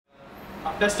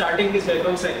after starting this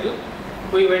vacuum cycle,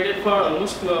 we waited for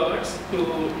almost 2 hours to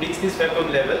reach this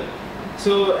vacuum level.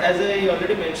 So as I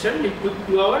already mentioned, it took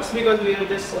 2 hours because we are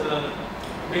just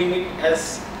doing it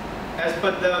as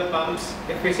per the pump's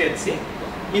efficiency.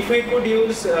 If we could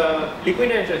use liquid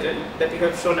nitrogen that we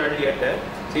have shown earlier there,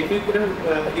 so if we could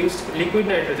have used liquid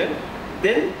nitrogen,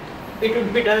 then it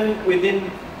would be done within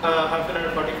half an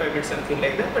hour, 45 minutes, something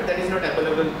like that, but that is not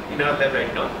available in our lab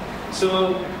right now.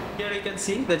 So here you can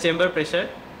see the chamber pressure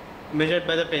measured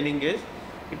by the penning gauge.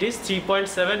 It is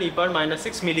 3.7 e power minus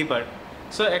 6 millibar.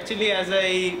 So actually, as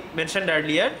I mentioned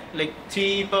earlier, like 3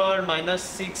 e power minus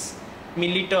 6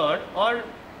 millitorr, or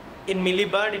in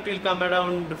millibar it will come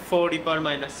around 4 e power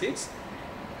minus 6,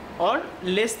 or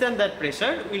less than that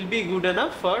pressure will be good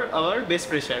enough for our base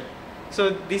pressure. So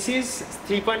this is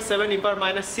 3.7 e power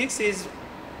minus 6 is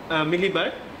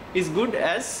millibar is good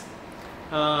as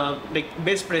like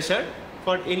base pressure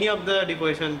for any of the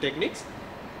deposition techniques.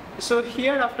 So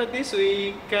here after this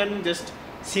we can just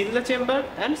seal the chamber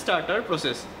and start our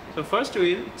process. So first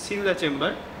we will seal the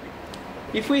chamber.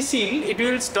 If we seal, it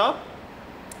will stop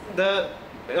the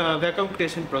vacuum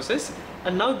creation process,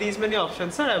 and now these many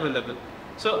options are available.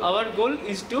 So our goal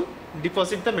is to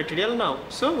deposit the material now.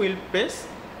 So we will press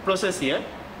process here.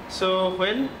 So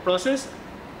when process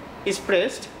is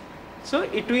pressed, so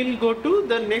it will go to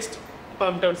the next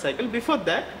pump down cycle. Before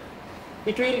that,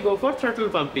 it will go for throttle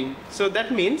pumping. So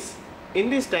that means in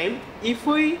this time, if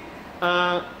we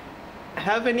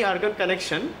have any argon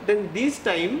connection, then this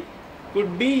time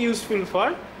could be useful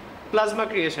for plasma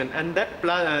creation, and that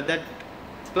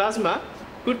plasma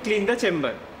could clean the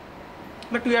chamber.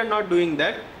 But we are not doing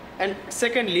that. And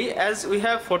secondly, as we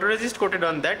have photoresist coated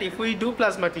on that, if we do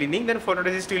plasma cleaning, then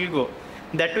photoresist will go.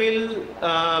 That will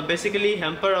basically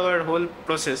hamper our whole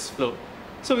process flow.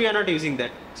 So we are not using that.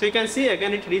 So you can see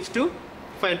again it reached to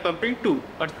fine pumping 2.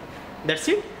 That's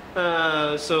it.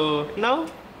 So now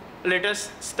let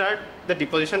us start the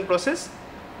deposition process,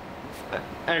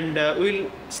 and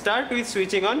we'll start with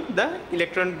switching on the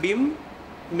electron beam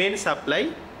main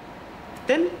supply.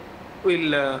 Then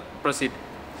we'll proceed.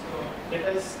 So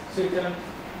let us switch on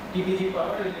TBG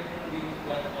power, electron beam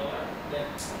power.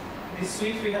 This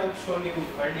switch we have shown you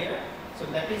earlier, so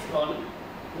that is on.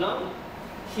 Now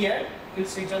here we'll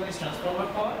switch on this transformer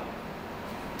power.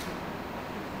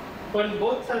 When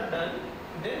both are done,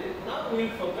 then now we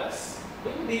will focus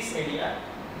in this area,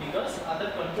 because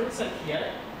other controls are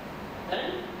here,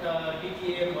 and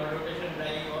DTM or rotation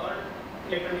drive or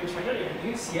electron beam shunter,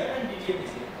 everything is here, and DTM is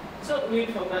here. So we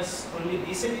will focus only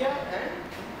this area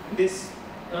and this,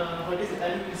 and we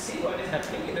will see what is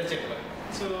happening in the chamber.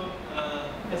 So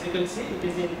as you can see, it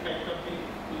is in fine pumping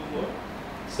 2 mode.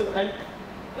 So and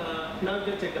now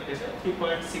you can check the pressure,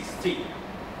 3.63.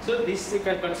 So this we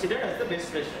can consider as the base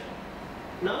pressure.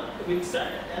 Now we'll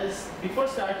start. As before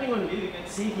starting only, we can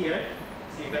see here,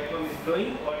 see vacuum is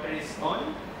blowing, water is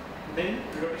on, then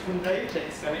rotation drive that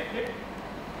is connected,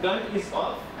 gun is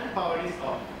off, and power is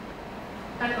off.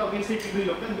 And obviously it will be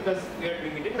open because we are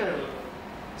doing it in manual.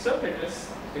 So let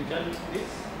us switch on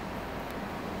this.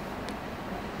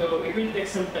 So it will take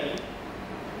some time.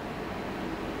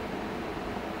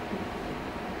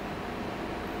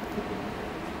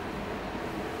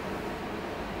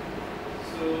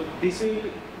 So this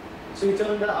will switch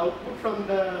on the output from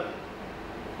the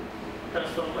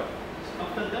transformer. So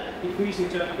after that, if we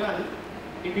switch on gun,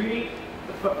 it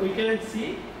will, we can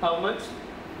see how much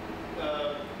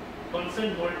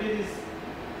constant voltage is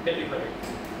delivered.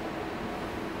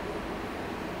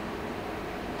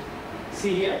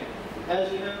 See here,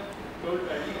 as we have told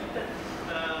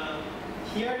earlier,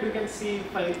 here you can see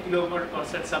 5 kV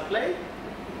constant supply,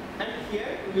 and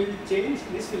here we will change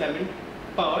this filament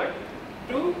power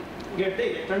to get the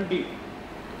electron beam.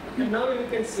 And now you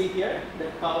can see here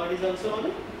that power is also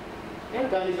on and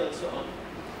gun is also on.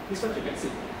 This is what you can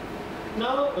see.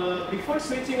 Now before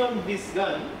switching on this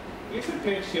gun, you should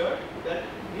make sure that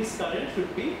this current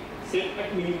should be set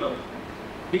at minimum,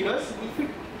 because if it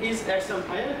is at some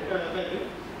higher value,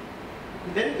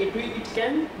 then it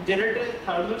can generate a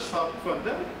thermal shock for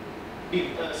the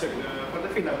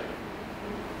filament.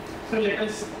 So let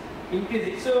us increase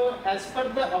it. So as per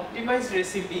the optimized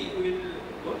recipe, we will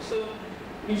go. So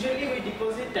usually we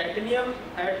deposit titanium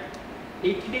at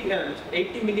 80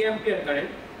 milliampere current.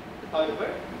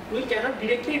 However, we cannot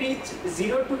directly reach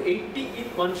 0 to 80 in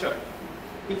one shot.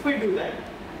 If we do that,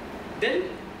 then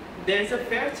there is a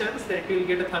fair chance that we will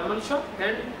get a thermal shock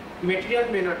and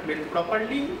material may not melt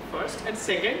properly first, and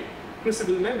second,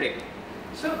 crucible may break.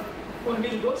 So we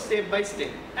will go step by step,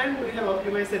 and we have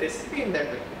optimized the recipe in that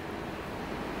way.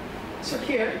 So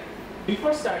here,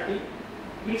 before starting,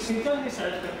 we switch on the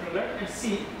charge controller and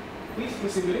see which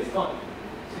crucible is on.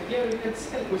 So here we can see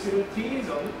that crucible 3 is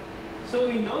on. So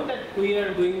we know that we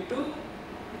are going to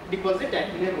deposit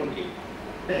titanium only.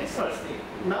 That is first thing.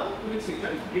 Now we will switch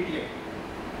on DTM.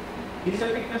 Digital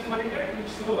thickness monitor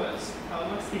will show us how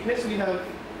much thickness we have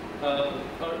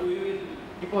or we will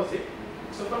deposit.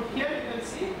 So from here you can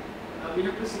see we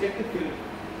have to select the film.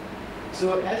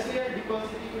 So as we are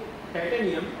depositing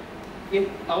titanium in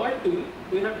our tool,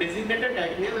 we have designated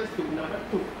titanium as film number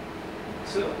 2.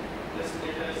 So just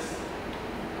let us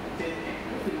change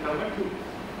it to film number 2.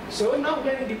 So now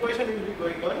when deposition will be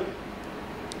going on,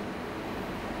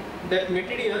 that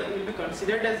material will be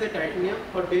considered as a titanium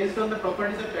or based on the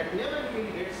properties of titanium, and we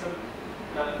will get some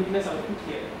thickness output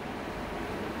here.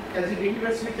 As we bring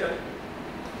your switcher,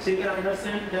 so you can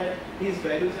understand that these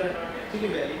values are not actually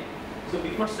valid. So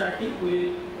before starting, we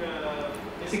will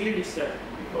basically restart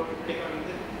before taking on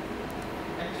the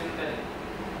actual value.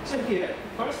 So here,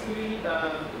 first we will,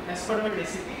 as per our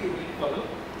recipe, we will follow.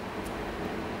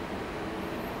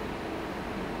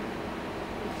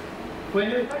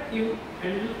 Whenever you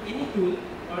handle any tool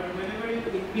or whenever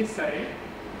you increase current,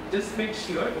 just make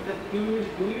sure that you will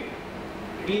do it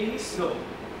really slow.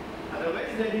 Otherwise,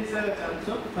 there is a chance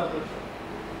of thermal shock.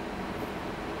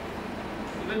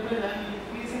 Even when I am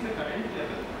increasing the current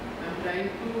level, I am trying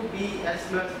to be as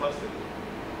slow as possible.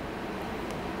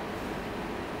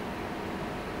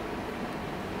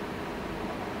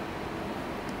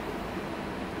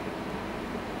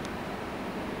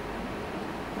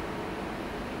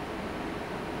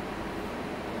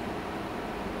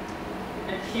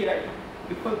 And here,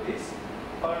 before this,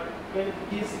 or when it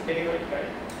is delivered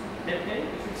current, then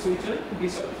if it switch on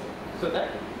this also, so that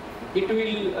it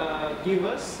will give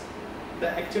us the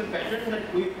actual pattern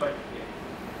that we want here.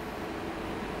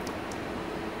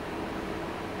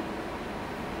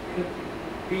 It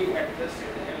will be adjusted,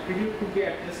 the amplitude could be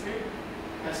adjusted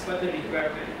as per the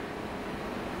requirement.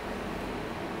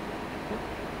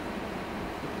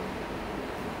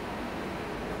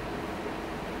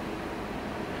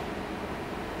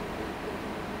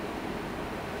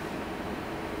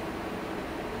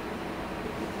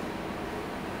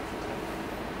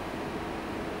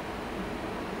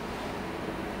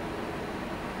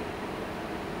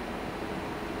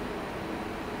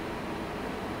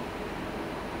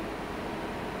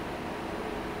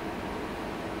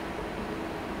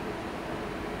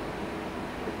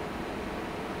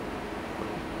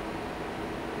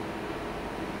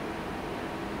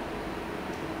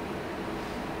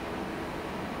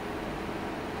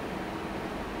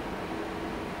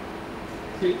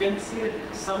 So you can see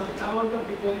that some amount of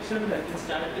deposition has been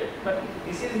started, but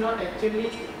this is not actually,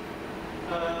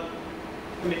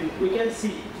 we can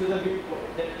see through the viewport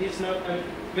that it is not,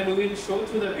 when we will show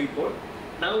through the viewport,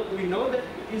 now we know that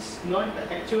it is not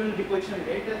the actual deposition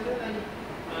rate as well,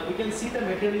 and we can see the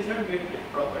material is not getting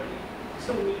properly.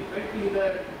 So we will wait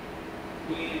till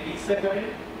we reach the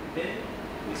current, then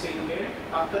we simulate.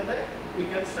 After that, we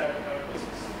can start our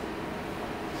process.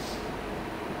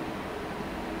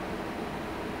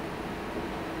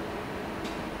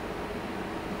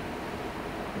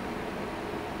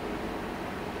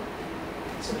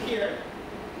 So here,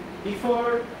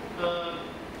 before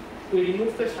we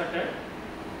remove the shutter,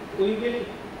 we will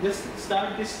just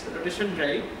start this rotation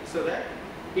drive so that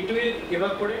it will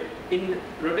evaporate in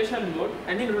rotation mode,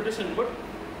 and in rotation mode,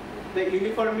 the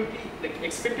uniformity, like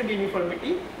expected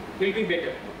uniformity, will be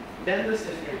better than the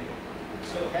stationary mode.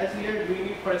 So as we are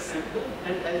doing it for a sample,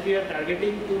 and as we are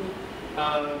targeting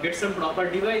to get some proper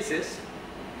devices,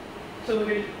 so we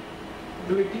will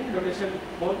do it in rotation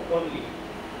mode only.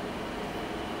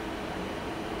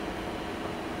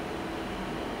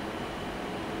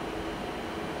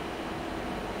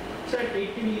 So at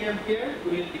 80 milliampere,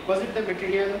 we will deposit the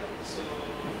material. So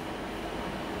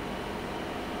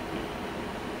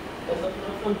as of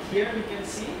now, from here we can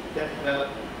see that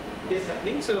it is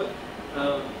happening. So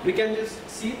we can just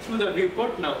see through the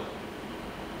viewport now.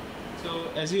 So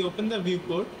as we open the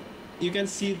viewport, you can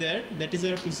see that is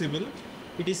our crucible.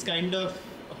 It is kind of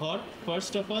hot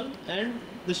first of all, and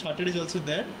the shutter is also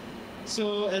there.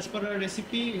 So as per our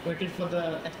recipe, we waited for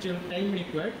the actual time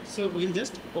required. So we will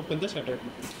just open the shutter.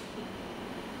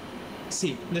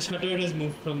 See, the shutter has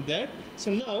moved from there.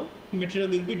 So now material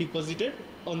will be deposited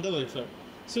on the wafer.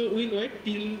 So we'll wait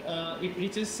till it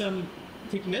reaches some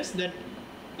thickness that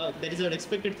is our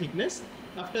expected thickness.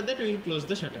 After that, we will close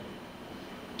the shutter.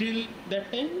 Till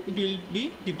that time, it will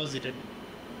be deposited.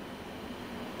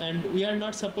 And we are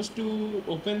not supposed to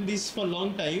open this for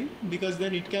long time, because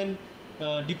then it can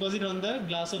deposit on the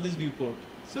glass of this viewport.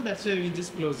 So that's why we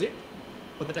just close it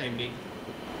for the time being.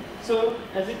 So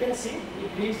as you can see,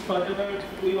 it reached whatever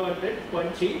we wanted,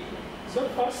 0.3. So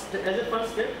first, as a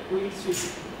first step, we will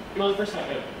close the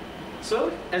shutter.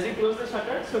 So as you close the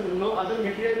shutter, so no other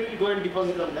material will go and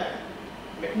deposit on that,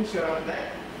 making sure of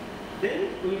that. Then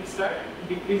we will start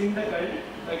decreasing the current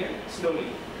again slowly.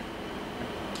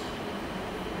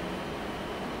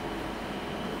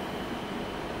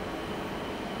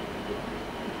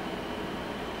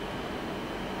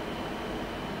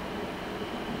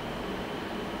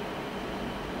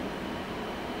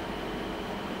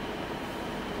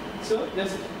 So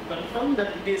just confirm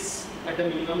that it is at the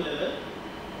minimum level.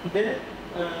 Then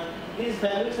these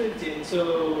values will change.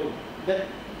 So that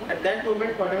at that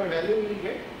moment, whatever value you will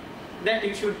get, that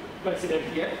you should consider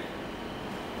here.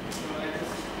 So I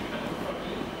just keep it for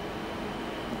you.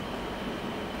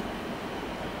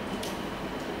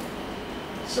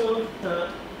 So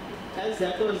as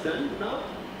that was done, now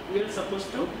we are supposed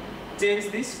to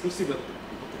change this crucible.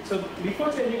 So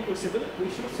before changing crucible, we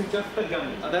should switch off the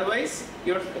gun. Otherwise,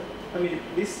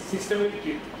 this system will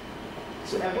trip.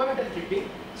 So avoid the tripping.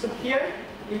 So here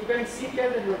you can see here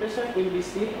the rotation will be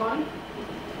still on.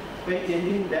 When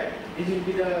changing that, this will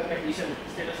be the condition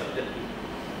status of the thing.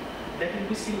 That will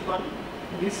be still on.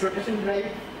 This rotation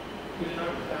drive will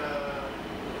not.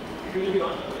 It will be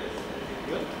on always as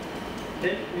usual.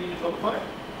 Then we will go for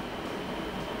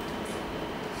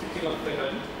switching off the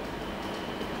gun.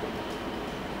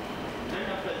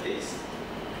 And after this,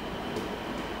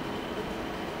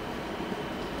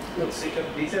 we'll switch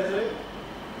off this as well.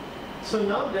 So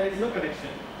now there is no connection,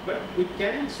 but we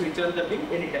can switch on the beam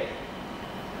anytime.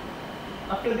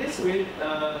 After this, we'll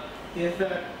change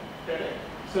the current.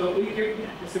 So we keep it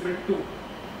crucible 2.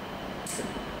 So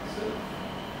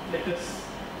let us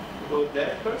go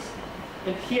there first.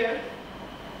 And here,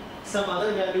 some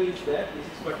other value is there. This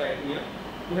is for titanium.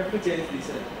 We have to change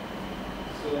this.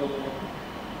 So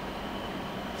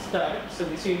start. So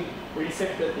this will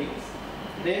reset the things.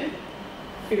 Then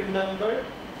field number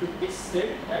should be set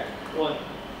at 1.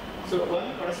 So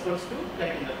 1 corresponds to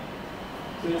titanium.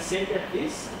 So we'll set at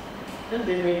this, and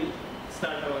then we'll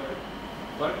start our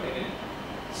work again.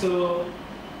 So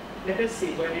let us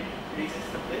see when it reaches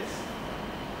the place.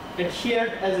 And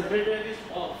here, as the drive is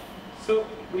off, so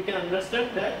we can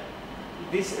understand that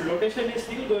this rotation is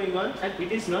still going on and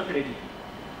it is not ready.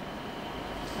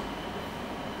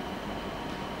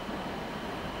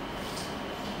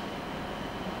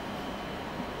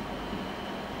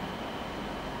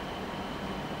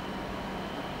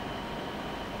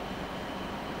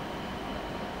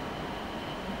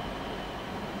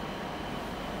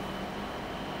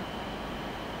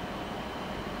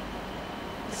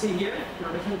 See here,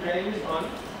 rotation drive is on,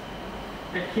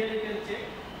 and here you can check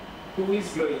 2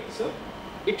 is glowing. So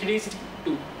it reached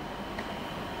 2.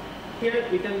 Here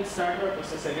we can start our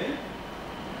process again.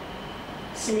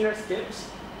 Similar steps.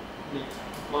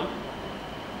 1.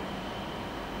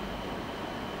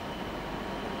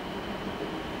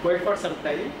 Wait for some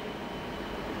time.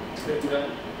 Then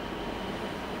run.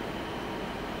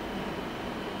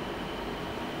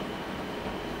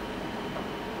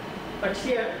 But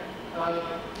here,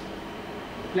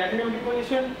 platinum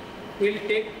deposition will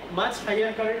take much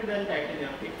higher current than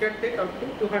titanium. It can take up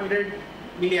to 200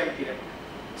 milliampere.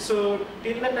 So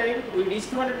till the time we reach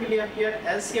 200 milliampere,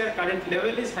 as here current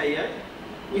level is higher,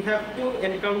 we have to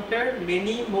encounter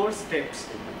many more steps,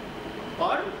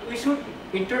 or we should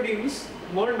introduce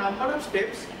more number of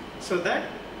steps so that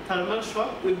thermal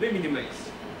shock will be minimized.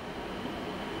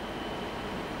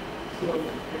 So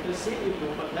let us see, we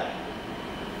go for that.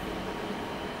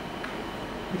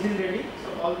 This is ready,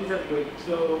 so all these are going.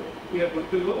 So we are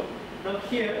good to go. Now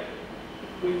here,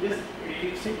 we will just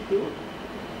reduce it to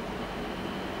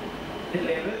the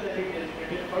level that is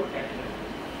designated for titanium.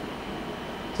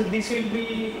 So this will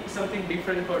be something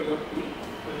different for your tool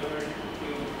whenever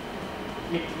you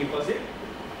need to deposit.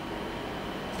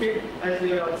 Okay, as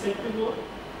we are all set to go,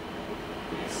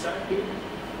 we start with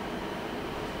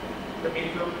the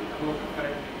minimum amount of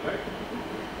current required.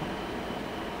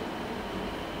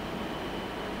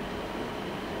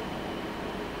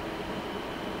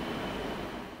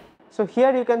 So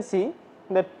here you can see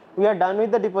that we are done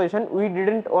with the deposition. We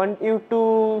didn't want you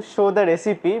to show the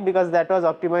recipe because that was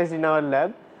optimized in our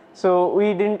lab. So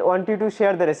we didn't want you to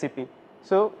share the recipe.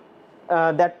 So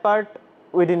that part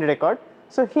we didn't record.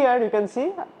 So here you can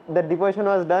see the deposition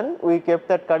was done. We kept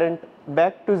that current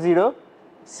back to 0.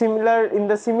 Similar in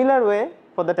the similar way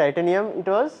for the titanium it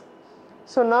was.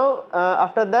 So now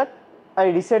after that I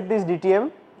reset this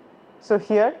DTM. So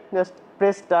here just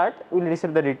press start, we will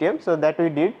reset the DTM. So that we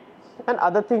did, and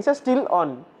other things are still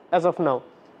on as of now.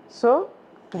 So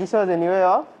this was anyway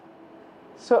off.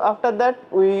 So after that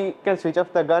we can switch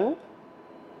off the gun.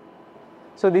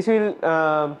 So this will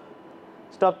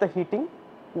stop the heating.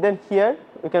 Then here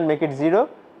we can make it 0,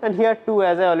 and here 2,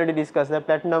 as I already discussed, the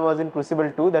platinum was in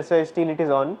Crucible 2, that's why still it is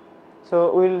on.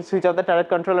 So we will switch off the turret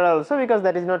controller also, because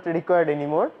that is not required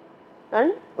anymore,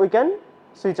 and we can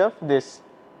switch off this.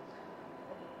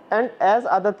 And as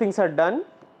other things are done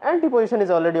and deposition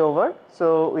is already over,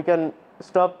 so we can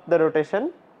stop the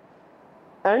rotation,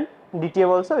 and DTM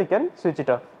also we can switch it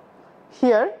off.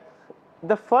 Here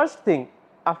the first thing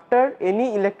after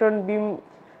any electron beam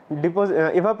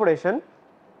evaporation,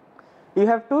 you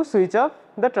have to switch off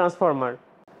the transformer.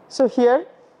 So here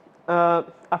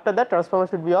after that transformer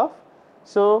should be off,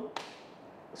 so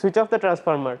switch off the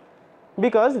transformer,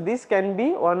 because this can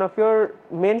be one of your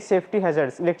main safety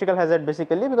hazards, electrical hazard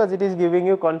basically, because it is giving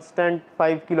you constant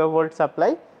 5 kilovolt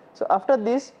supply. So after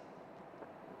this,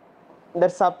 the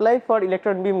supply for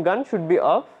electron beam gun should be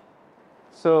off.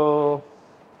 So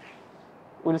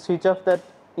we will switch off that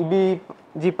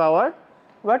EBG power,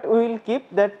 but we will keep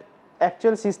that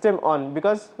actual system on,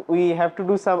 because we have to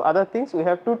do some other things. We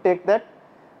have to take that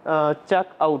chuck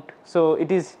out, so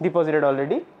it is deposited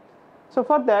already. So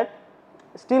for that,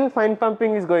 still fine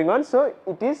pumping is going on, so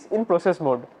it is in process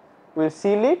mode. We will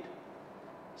seal it.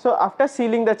 So after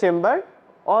sealing the chamber,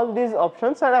 all these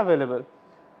options are available.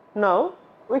 Now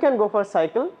we can go for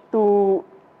cycle to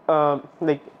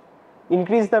like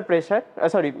increase the pressure,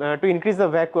 to increase the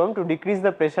vacuum, to decrease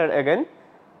the pressure again.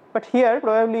 But here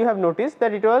probably you have noticed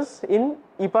that it was in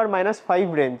e power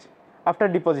 -5 range after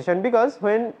deposition, because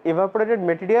when evaporated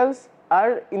materials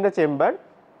are in the chamber,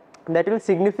 that will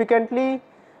significantly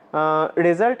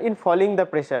result in falling the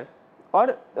pressure,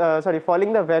 or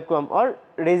falling the vacuum, or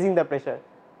raising the pressure.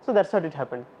 So that's what it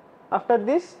happened. After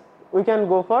this we can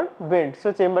go for vent.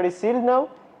 So chamber is sealed now.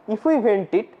 If we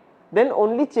vent it, then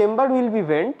only chamber will be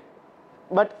vent,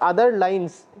 but other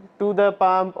lines to the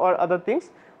pump or other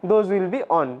things, those will be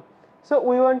on. So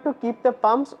we want to keep the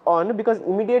pumps on, because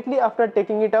immediately after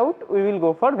taking it out we will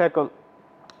go for vacuum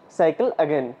cycle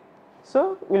again.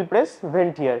 So we will press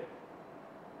vent here.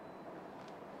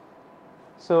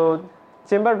 So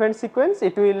chamber vent sequence,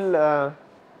 it will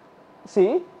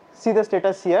see the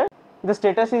status here. The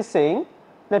status is saying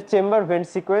that chamber vent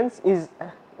sequence is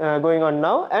going on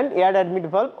now, and air admit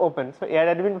valve open. So air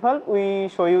admit valve, we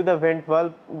show you the vent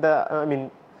valve,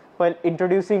 while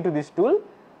introducing to this tool.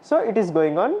 So it is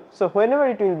going on. So whenever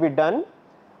it will be done,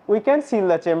 we can seal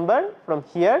the chamber from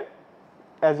here,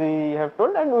 as we have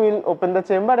told, and we will open the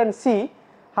chamber and see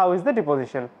how is the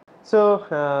deposition. So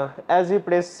as we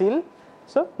press seal,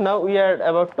 so now we are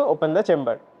about to open the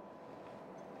chamber.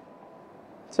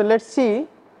 So let's see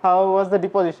how was the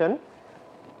deposition.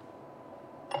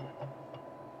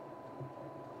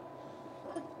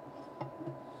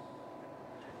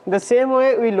 The same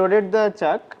way we loaded the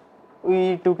chuck,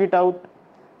 we took it out,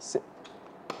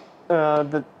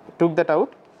 took that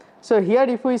out. So here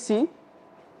if we see,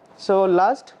 so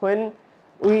last when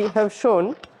we have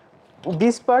shown,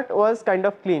 this part was kind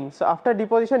of clean. So after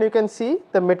deposition you can see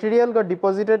the material got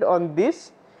deposited on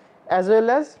this as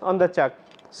well as on the chuck.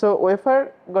 So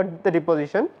wafer got the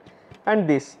deposition and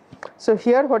this. So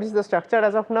here what is the structure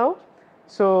as of now?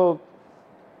 So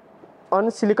on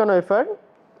silicon wafer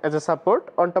as a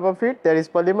support, on top of it there is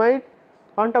polyimide,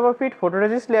 on top of it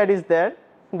photoresist layer is there,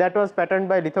 that was patterned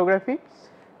by lithography.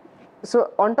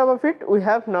 So on top of it we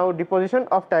have now deposition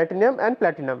of titanium and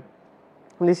platinum.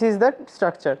 This is the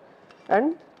structure.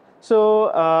 And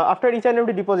so after each and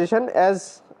every deposition,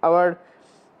 as our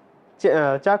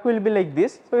chuck will be like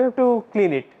this, so we have to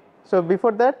clean it. So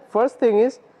before that, first thing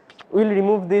is we will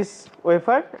remove this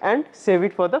wafer and save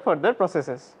it for the further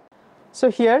processes. So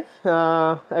here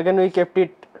again we kept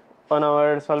it on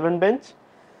our solvent bench,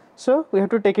 so we have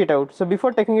to take it out. So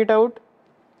before taking it out,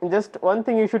 just one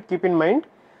thing you should keep in mind,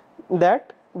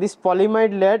 that this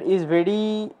polyimide layer is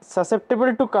very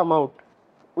susceptible to come out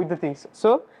with the things,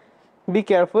 so be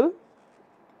careful.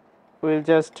 We will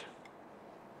just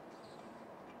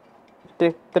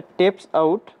take the tapes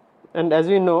out, and as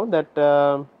we know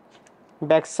that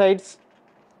back sides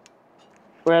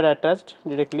were attached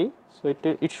directly, so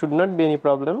it should not be any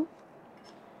problem.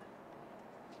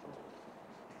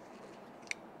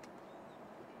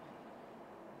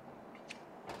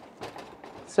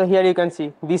 So here you can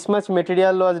see this much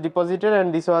material was deposited,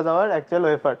 and this was our actual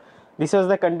wafer. This was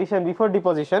the condition before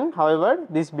deposition, however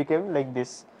this became like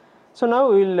this. So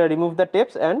now we will remove the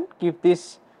tapes and keep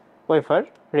this wafer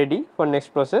ready for next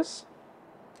process.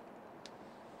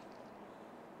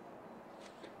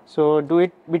 So do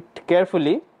it bit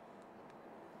carefully.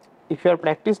 If you are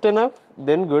practiced enough,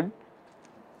 then good,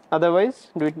 otherwise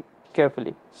do it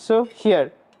carefully. So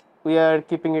here we are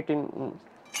keeping it in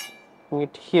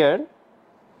it here.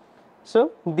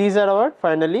 So these are our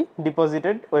finally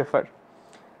deposited wafer.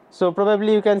 So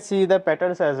probably you can see the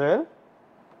patterns as well.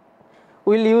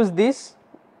 We will use this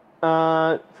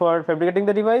for fabricating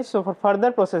the device. So for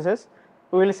further processes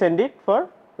we will send it for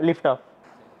lift off.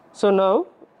 So now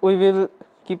we will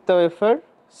keep the wafer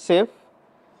safe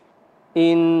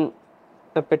in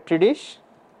a petri dish.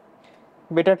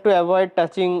 Better to avoid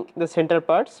touching the center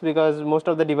parts because most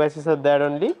of the devices are there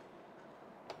only.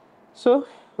 So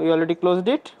we already closed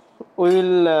it. We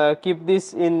will keep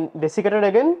this in desiccator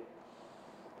again.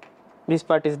 This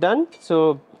part is done.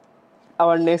 So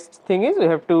our next thing is we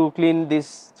have to clean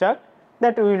this chuck,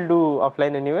 that we will do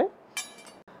offline anyway.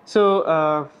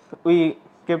 So we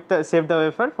saved the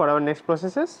wafer for our next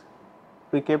processes.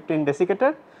 We kept in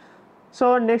desiccator.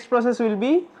 So our next process will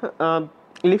be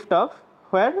lift off,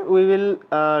 where we will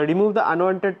remove the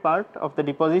unwanted part of the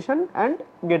deposition and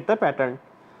get the pattern.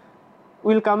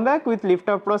 We will come back with lift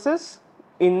off process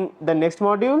in the next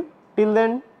module. Till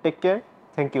then, take care.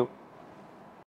 Thank you.